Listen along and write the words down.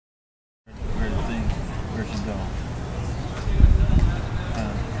go.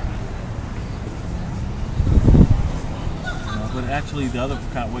 But actually, the other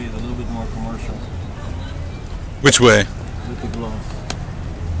way is a little bit more commercial. Which way? With the gloss.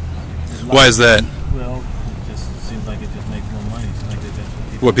 Why is that? Well, it just seems like it just makes more money. It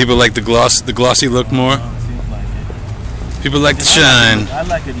seems like people like the glossy look more? It seems like it. People like the shine. I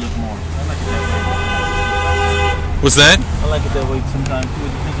like it look more. I like it that way. What's that? I like it that way sometimes too.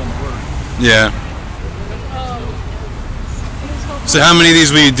 It depends on the work. Yeah. So how many of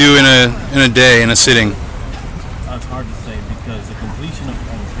these will you do in a day, in a sitting? It's hard to say because the completion of a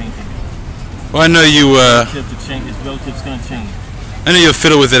painting. Well, I know you. It's relative. It's going to change. I know you'll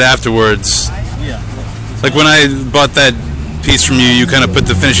fiddle with it afterwards. Yeah. Like when I bought that piece from you, you kind of put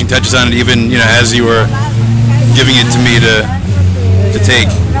the finishing touches on it, even as you were giving it to me to take.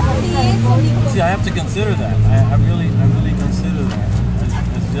 See, I have to consider that. I really consider that.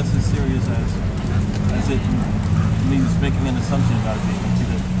 It's just as serious as it me making an assumption about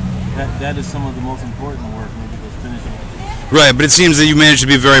it. That is some of the most important work, maybe was finishing. Right, but it seems that you managed to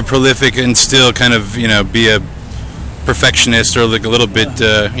be very prolific and still kind of be a perfectionist or like a little bit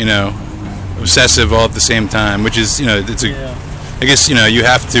obsessive all at the same time, which is it's a I guess you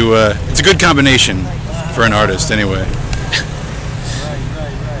have to it's a good combination for an artist anyway. Right.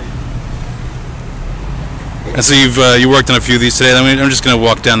 And so you worked on a few of these today. I'm just going to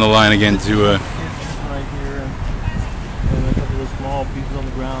walk down the line again to right here and a couple of small pieces on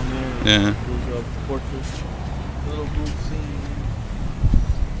the ground there. Yeah. Those portraits, little group scene.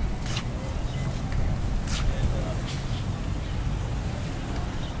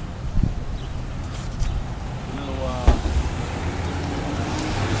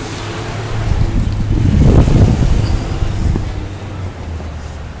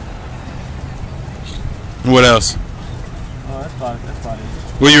 What else? Oh, that's about it.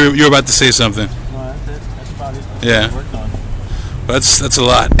 Well, you were about to say something. No, that's it. That's about it. That's Yeah. what I worked on. Well, that's a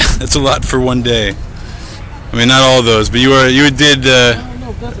lot. That's a lot for one day. I mean, not all of those, but you did a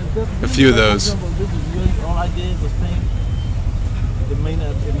few of those. This is really all I did was paint. It may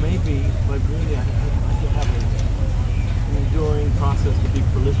be, but really I can have an enduring process to be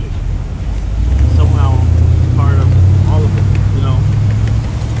prolific. Somehow part of all of it,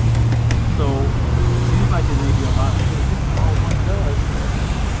 So like it may be a lot. All one does.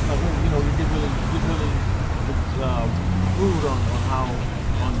 You get really rude on how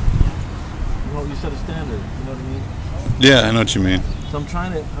you set a standard. You know what I mean? Yeah, I know what you mean. So I'm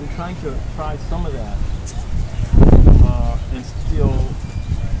trying to try some of that and still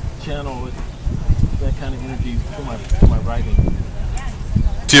channel that kind of energy to my writing.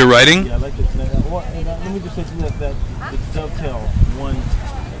 To your writing? Yeah, I like it. Let me just say to you that dovetail one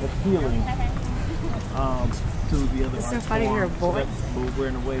appealing. To the other it's so art funny form, your voice. so we're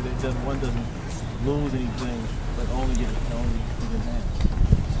in a way that one doesn't lose anything, but only get enhanced.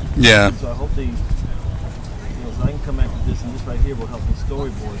 Yeah. So I hope so I can come back to this, and this right here will help me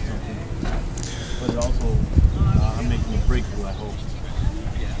storyboard something. But it also, I'm making a breakthrough, I hope.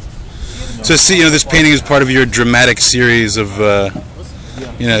 So see, this painting is part of your dramatic series of,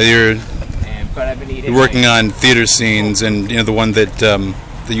 you're working on theater scenes, and the one that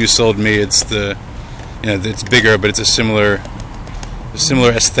you sold me, it's the. It's bigger, but it's a similar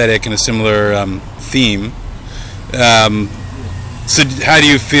aesthetic and a similar theme. So, how do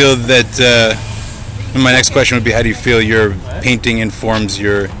you feel that? And my next question would be, how do you feel your painting informs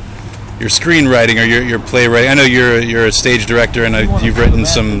your screenwriting or your playwriting? I know you're a stage director, and you've written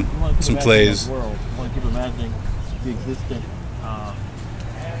some plays. You want to keep imagining the existent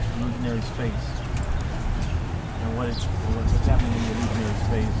illusionary space and what's happening in the illusionary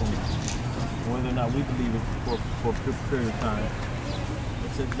space. And whether or not we believe it for a period of time,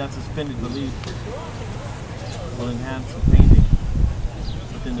 that suspended belief will enhance the painting,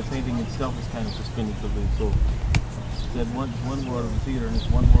 but then the painting itself is kind of suspended belief. So that one world of the theater and it's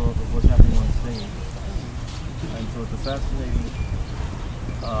one world of what's happening on the stage, and so it's a fascinating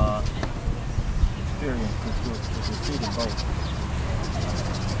experience to see them both.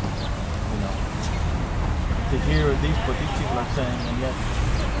 To hear what these people are saying, and yet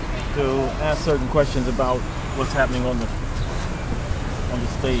to ask certain questions about what's happening on the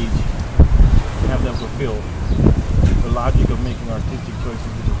stage, and have them fulfill the logic of making artistic choices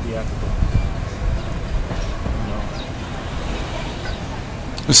which is theatrical.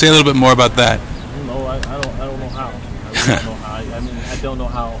 Say a little bit more about that. I don't know how. I don't know how. I don't know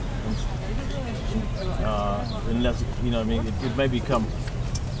how. Unless it may become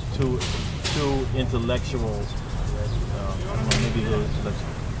too intellectual. Maybe a little intellectual.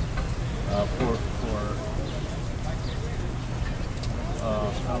 I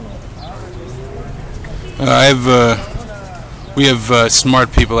don't know. We have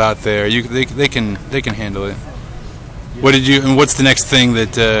smart people out there. They can handle it. What did you? And what's the next thing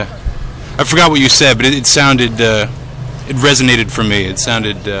that? I forgot what you said, but it sounded. It resonated for me. It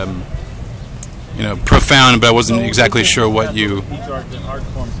sounded, profound, but I wasn't exactly sure what you. Each art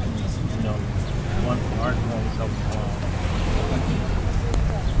forms can, one art form help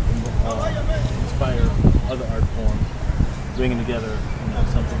inspire other art forms, bringing together,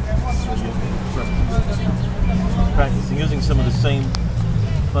 something. So you're practicing using some of the same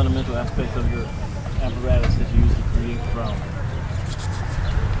fundamental aspects of your apparatus that you use to create from.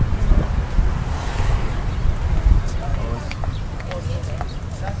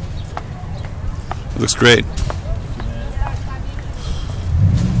 Looks great.